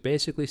forever? So he's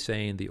basically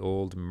saying the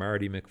old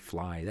Marty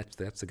McFly,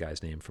 that's the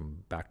guy's name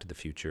from Back to the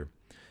Future,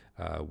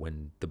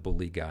 when the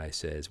bully guy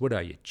says, what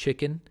are you,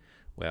 chicken?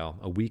 Well,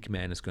 a weak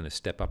man is going to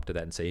step up to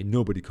that and say,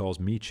 nobody calls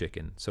me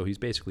chicken. So he's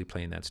basically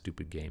playing that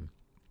stupid game,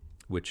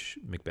 which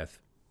Macbeth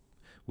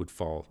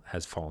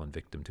has fallen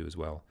victim to as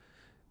well.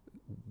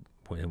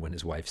 When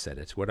his wife said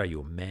it, what are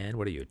you, a man?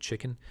 What are you, a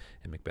chicken?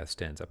 And Macbeth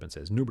stands up and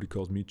says, nobody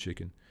calls me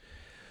chicken.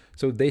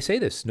 So they say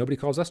this, nobody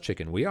calls us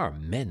chicken. We are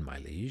men, my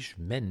liege.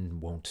 Men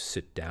won't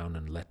sit down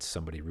and let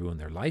somebody ruin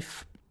their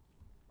life.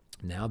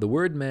 Now the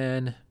word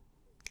man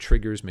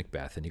triggers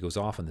Macbeth, and he goes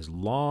off on this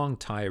long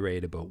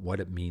tirade about what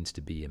it means to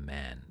be a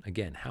man.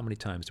 Again, how many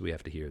times do we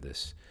have to hear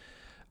this?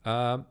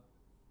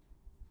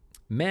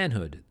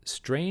 Manhood,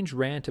 strange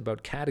rant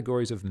about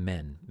categories of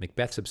men.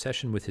 Macbeth's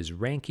obsession with his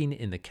ranking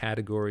in the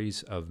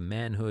categories of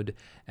manhood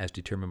as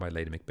determined by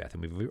Lady Macbeth.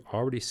 And we've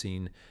already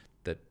seen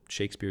that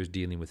Shakespeare is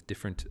dealing with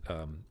different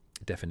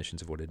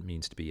definitions of what it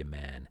means to be a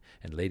man.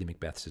 And Lady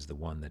Macbeth's is the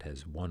one that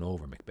has won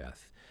over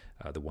Macbeth,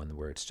 the one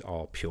where it's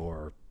all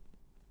pure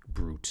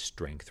brute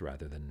strength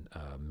rather than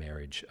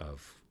marriage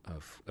of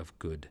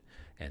good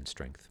and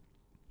strength.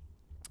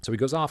 So he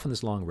goes off on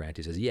this long rant.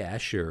 He says, yeah,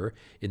 sure,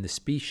 in the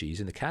species,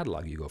 in the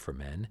catalog you go for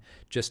men,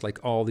 just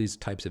like all these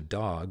types of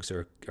dogs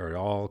are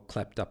all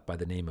clept up by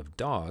the name of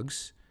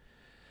dogs.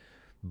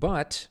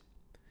 But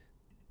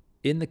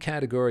in the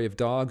category of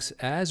dogs,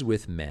 as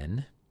with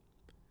men,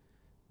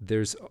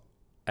 there's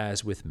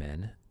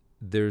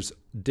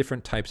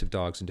different types of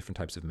dogs and different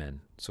types of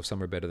men. So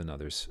some are better than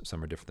others,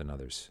 some are different than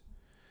others.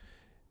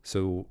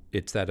 So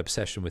it's that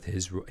obsession with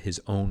his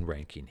own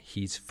ranking.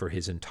 He's, for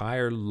his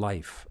entire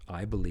life,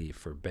 I believe,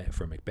 for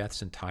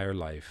Macbeth's entire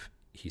life,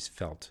 he's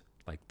felt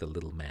like the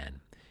little man.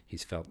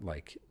 He's felt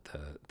like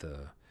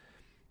the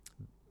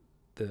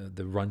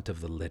runt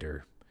of the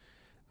litter,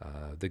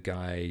 the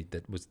guy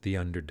that was the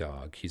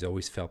underdog. He's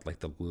always felt like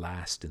the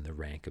last in the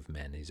rank of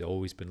men. He's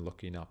always been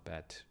looking up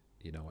at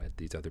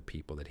these other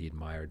people that he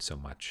admired so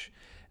much.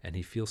 And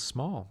he feels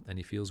small and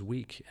he feels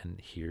weak. And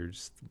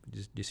here's,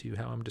 do you see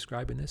how I'm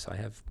describing this? I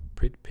have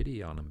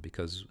pity on him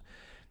because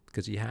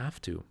you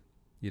have to.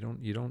 You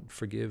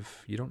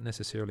don't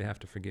necessarily have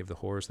to forgive the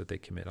horrors that they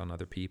commit on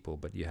other people,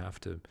 but you have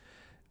to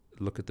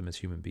look at them as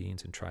human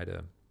beings and try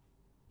to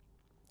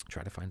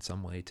find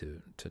some way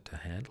to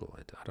handle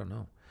it. I don't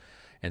know.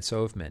 And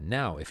so of men.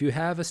 Now, if you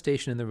have a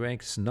station in the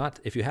ranks,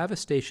 if you have a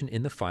station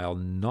in the file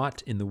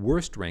not in the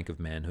worst rank of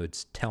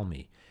manhoods, tell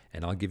me,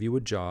 and I'll give you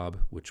a job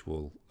which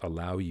will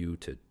allow you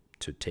to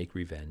take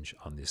revenge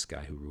on this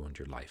guy who ruined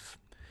your life.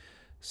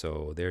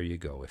 So there you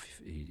go.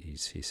 If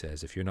he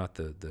says, if you're not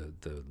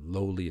the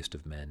lowliest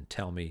of men,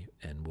 tell me,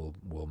 and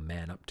we'll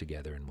man up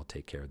together and we'll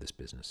take care of this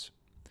business.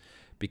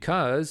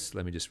 Because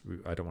I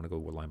don't want to go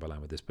line by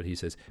line with this, but he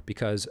says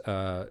because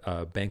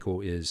Banquo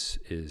is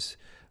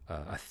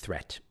a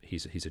threat.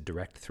 He's a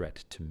direct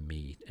threat to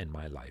me and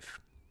my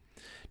life.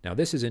 Now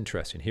this is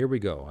interesting. Here we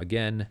go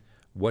again.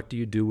 What do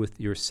you do with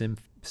your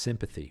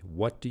sympathy?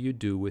 What do you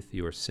do with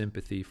your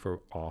sympathy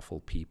for awful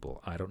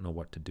people? I don't know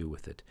what to do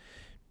with it.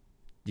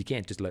 You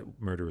can't just let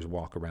murderers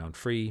walk around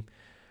free.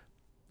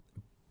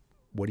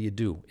 What do you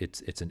do?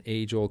 It's an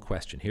age-old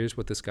question. Here's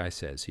what this guy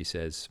says. He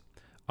says,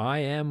 I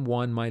am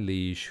one, my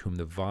liege, whom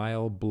the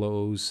vile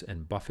blows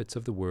and buffets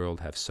of the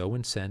world have so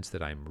incensed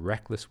that I am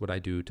reckless what I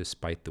do to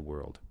spite the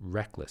world.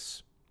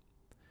 Reckless.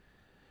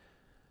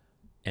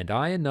 And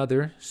I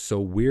another, so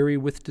weary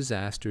with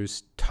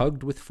disasters,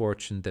 tugged with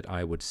fortune, that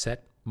I would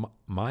set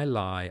my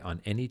lie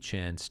on any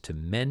chance to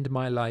mend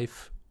my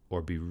life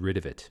or be rid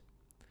of it.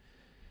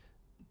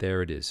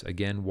 There it is.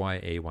 Again, why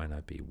A, why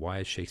not B? Why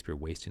is Shakespeare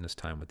wasting his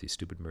time with these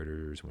stupid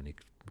murderers when he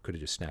could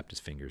have just snapped his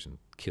fingers and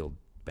killed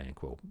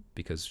Banquo?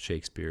 Because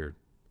Shakespeare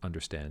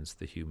understands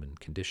the human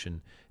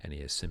condition, and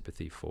he has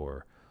sympathy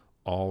for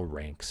all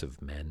ranks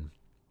of men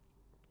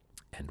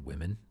and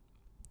women.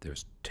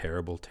 There's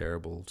terrible,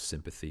 terrible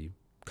sympathy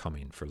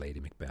coming for Lady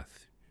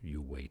Macbeth.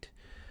 You wait.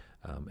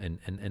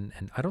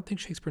 And I don't think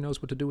Shakespeare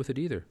knows what to do with it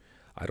either.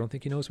 I don't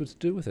think he knows what to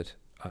do with it.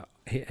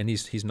 And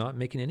he's not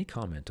making any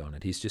comment on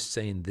it. He's just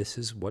saying this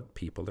is what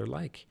people are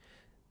like.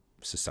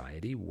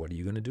 Society, what are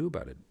you going to do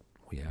about it?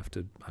 We have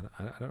to,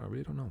 I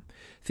really don't know.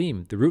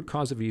 Theme, the root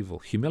cause of evil,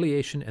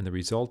 humiliation and the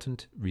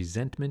resultant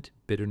resentment,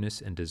 bitterness,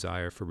 and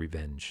desire for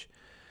revenge.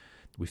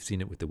 We've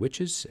seen it with the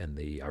witches and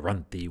the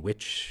 "Arunt thee,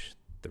 witch,"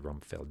 the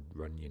Rumfeld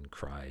Runyon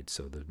cried.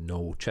 So the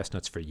 "no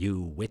chestnuts for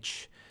you,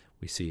 witch."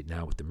 We see it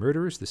now with the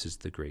murderers. This is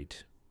the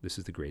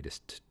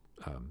greatest,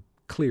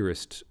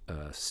 clearest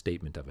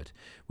statement of it.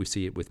 We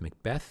see it with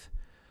Macbeth.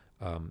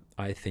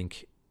 I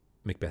think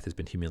Macbeth has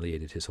been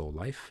humiliated his whole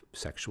life,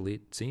 sexually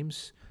it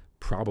seems,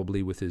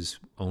 probably with his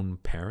own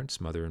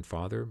parents, mother and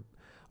father.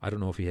 I don't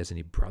know if he has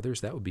any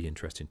brothers. That would be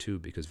interesting too,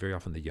 because very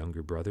often the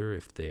younger brother,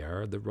 if they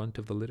are the runt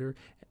of the litter.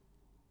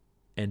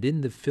 And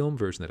in the film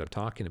version that I'm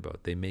talking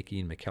about, they make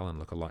Ian McKellen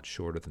look a lot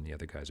shorter than the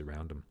other guys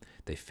around him.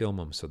 They film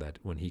him so that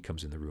when he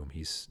comes in the room,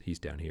 he's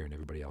down here and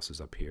everybody else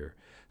is up here.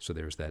 So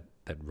there's that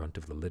runt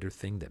of the litter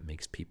thing that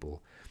makes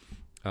people...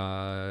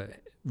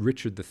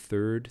 Richard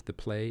III, the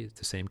play, it's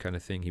the same kind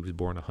of thing. He was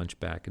born a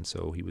hunchback, and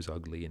so he was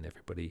ugly, and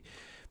everybody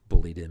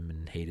bullied him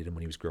and hated him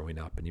when he was growing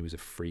up, and he was a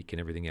freak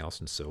and everything else.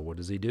 And so what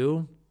does he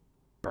do?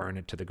 Burn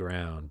it to the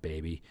ground,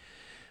 baby.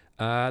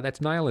 That's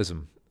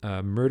nihilism.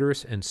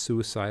 Murderous and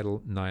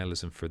suicidal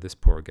nihilism for this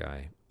poor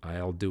guy.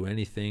 I'll do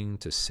anything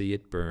to see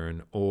it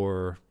burn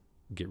or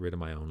get rid of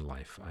my own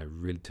life.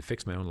 To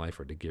fix my own life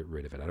or to get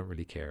rid of it. I don't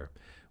really care.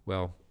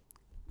 Well,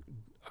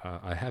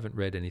 I haven't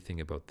read anything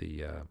about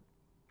the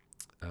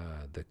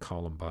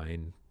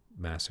Columbine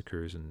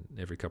massacres, and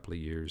every couple of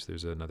years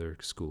there's another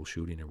school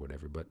shooting or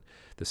whatever, but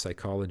the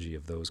psychology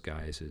of those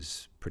guys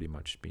is pretty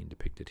much being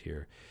depicted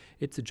here.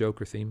 It's a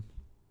Joker theme.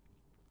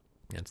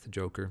 That's the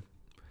Joker.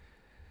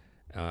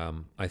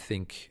 I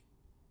think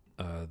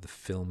the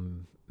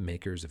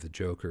filmmakers of the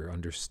Joker,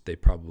 they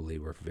probably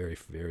were very,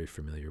 very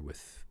familiar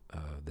with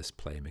this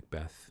play,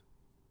 Macbeth.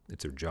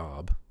 It's their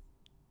job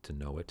to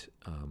know it,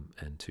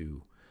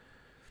 and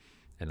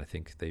I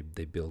think they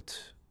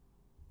built.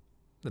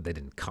 They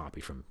didn't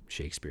copy from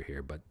Shakespeare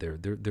here, but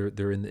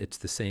they're in. It's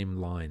the same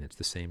line. It's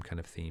the same kind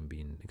of theme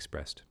being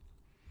expressed.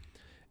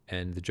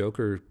 And the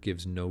Joker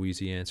gives no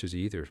easy answers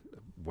either.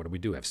 What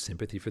do? Have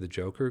sympathy for the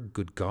Joker?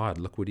 Good God,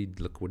 look what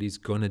he's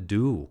gonna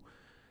do.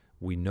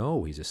 We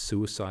know he's a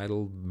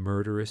suicidal,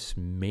 murderous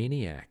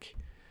maniac.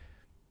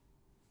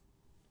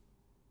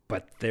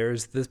 But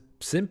there's the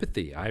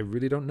sympathy. I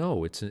really don't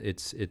know. It's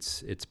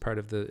part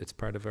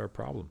of our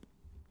problem.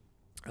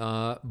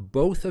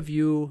 Both of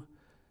you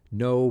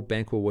know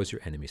Banquo was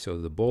your enemy.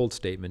 So the bold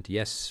statement,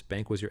 yes,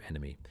 Banquo was your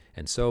enemy,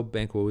 and so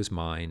Banquo is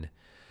mine.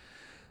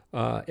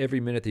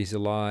 Every minute that he's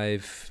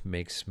alive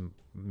puts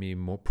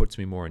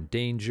me more in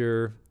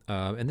danger.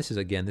 And this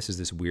is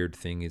this weird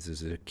thing. This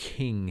is a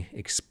king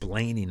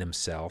explaining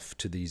himself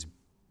to these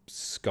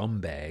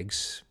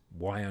scumbags.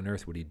 Why on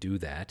earth would he do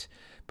that?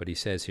 But he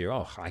says here,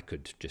 oh, I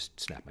could just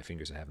snap my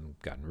fingers and have him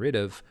gotten rid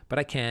of, but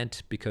I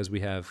can't because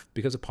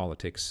of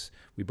politics.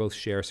 We both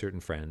share certain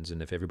friends,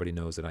 and if everybody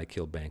knows that I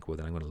killed Banquo,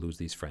 then I'm going to lose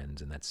these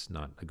friends, and that's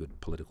not a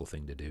good political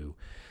thing to do.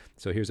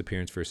 So here's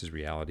appearance versus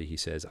reality. He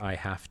says, I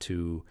have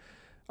to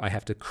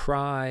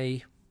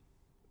cry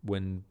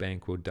when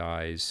Banquo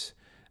dies,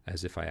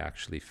 as if I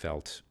actually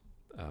felt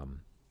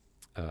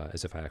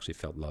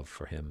love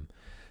for him.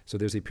 So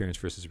there's the appearance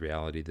versus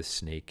reality, the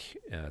snake,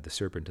 the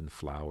serpent and the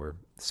flower,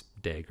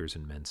 daggers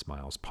and men's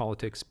smiles.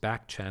 Politics,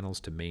 back channels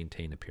to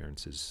maintain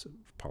appearances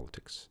of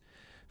politics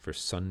for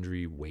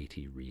sundry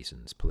weighty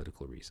reasons,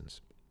 political reasons.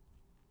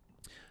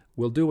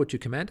 We'll do what you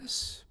command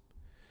us.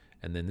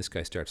 And then this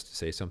guy starts to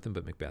say something,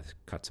 but Macbeth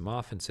cuts him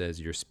off and says,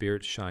 your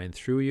spirit shine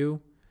through you.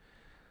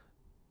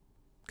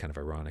 Kind of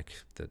ironic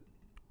that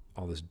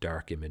all this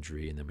dark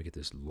imagery, and then we get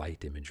this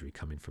light imagery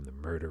coming from the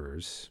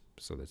murderers.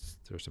 So there's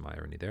some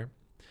irony there.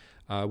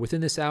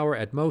 Within this hour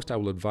at most, I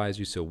will advise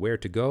you so where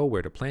to go,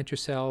 where to plant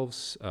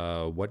yourselves,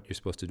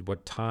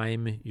 what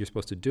time you're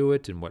supposed to do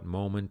it, and what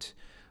moment.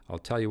 I'll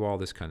tell you all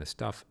this kind of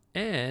stuff.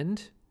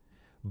 And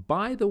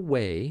by the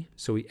way,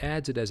 so he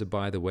adds it as a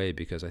by the way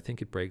because I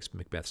think it breaks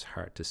Macbeth's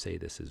heart to say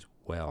this as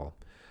well.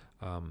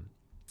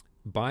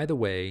 By the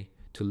way,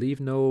 to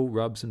leave no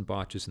rubs and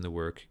botches in the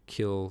work,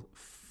 kill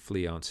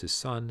Fleance, his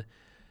son,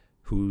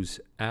 whose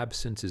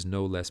absence is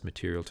no less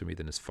material to me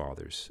than his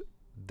father's.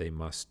 They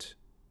must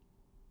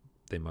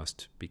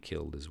be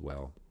killed as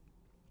well.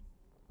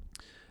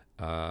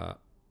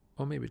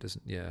 Maybe it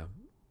doesn't, yeah.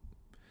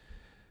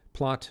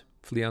 Plot,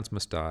 Fleance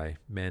must die.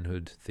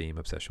 Manhood, theme,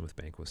 obsession with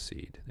Banquo's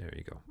seed. There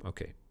you go.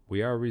 Okay.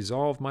 We are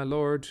resolved, my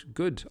lord.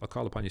 Good, I'll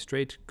call upon you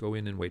straight. Go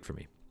in and wait for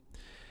me.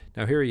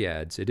 Now here he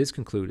adds, it is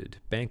concluded.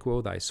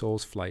 Banquo, thy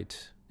soul's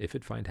flight, if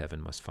it find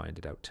heaven, must find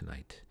it out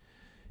tonight.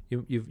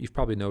 You've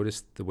probably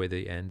noticed the way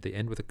they end. They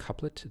end with a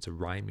couplet. It's a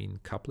rhyming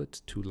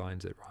couplet, 2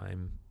 lines that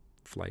rhyme,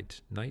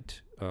 flight,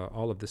 night.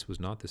 All of this was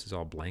not. This is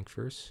all blank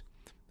verse.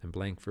 And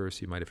blank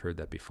verse, you might have heard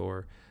that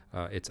before.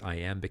 It's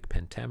iambic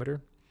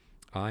pentameter.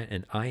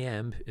 And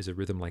iamb is a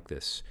rhythm like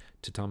this.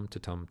 Ta-tum,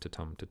 ta-tum,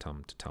 ta-tum,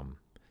 ta-tum, ta-tum.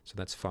 So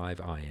that's 5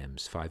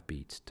 iambs, 5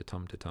 beats.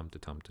 Ta-tum, ta-tum,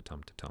 ta-tum,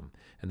 ta-tum, ta-tum.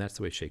 And that's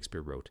the way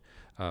Shakespeare wrote.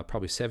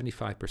 Probably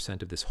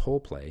 75% of this whole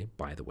play,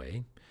 by the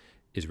way,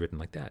 is written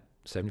like that.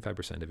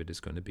 75% of it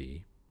is going to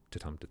be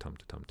ta-tum, ta-tum,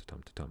 ta-tum,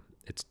 ta-tum, ta-tum.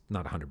 It's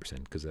not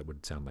 100% because that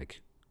would sound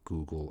like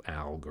Google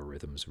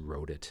algorithms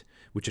wrote it,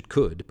 which it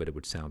could, but it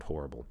would sound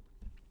horrible.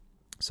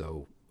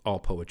 So all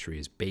poetry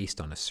is based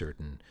on a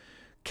certain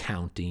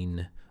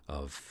counting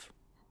of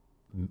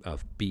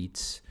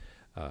beats,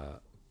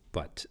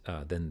 but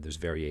then there's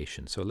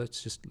variation. So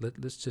let's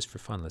just for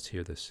fun, let's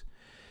hear this.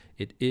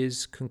 It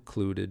is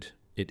concluded,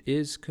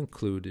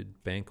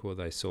 Banquo,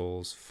 thy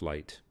soul's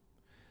flight.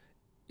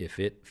 If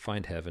it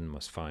find heaven,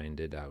 must find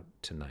it out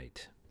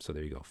tonight. So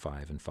there you go,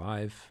 5 and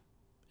 5,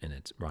 and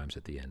it rhymes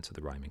at the end, so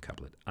the rhyming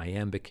couplet.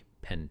 Iambic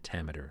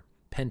pentameter.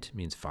 Pent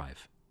means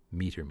 5.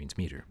 Meter means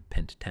meter.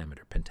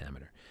 Pentameter,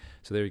 pentameter.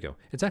 So there you go.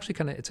 It's actually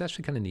kind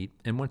of neat.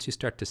 And once you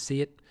start to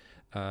see it,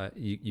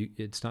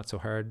 it's not so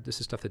hard. This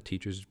is stuff that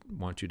teachers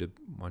want you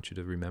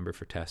to remember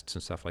for tests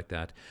and stuff like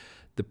that.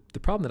 The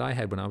problem that I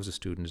had when I was a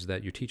student is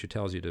that your teacher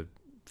tells you to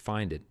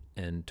find it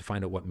and to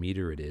find out what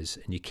meter it is,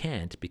 and you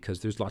can't because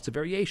there's lots of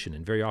variation,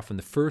 and very often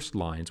the first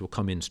lines will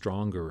come in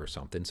stronger or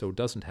something, so it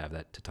doesn't have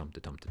that ta-tum,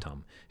 ta-tum,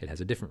 ta-tum. It has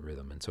a different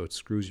rhythm, and so it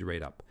screws you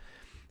right up.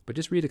 But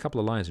just read a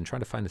couple of lines and try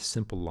to find a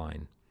simple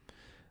line.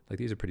 Like,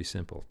 these are pretty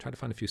simple. Try to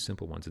find a few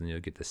simple ones, and then you'll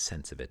get the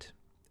sense of it.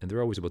 And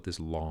they're always about this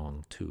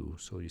long, too.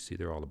 So you see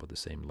they're all about the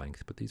same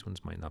length. But these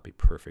ones might not be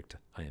perfect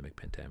iambic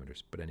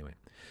pentameters. But anyway,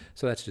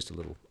 so that's just a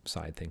little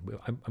side thing.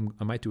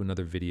 I might do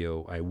another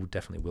video. I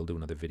definitely will do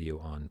another video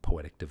on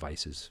poetic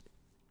devices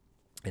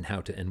and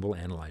and we'll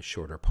analyze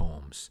shorter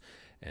poems.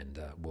 And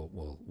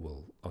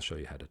I'll show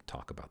you how to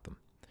talk about them.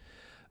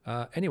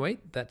 Anyway,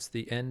 that's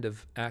the end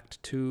of Act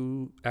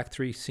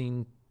 3,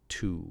 Scene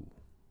 2.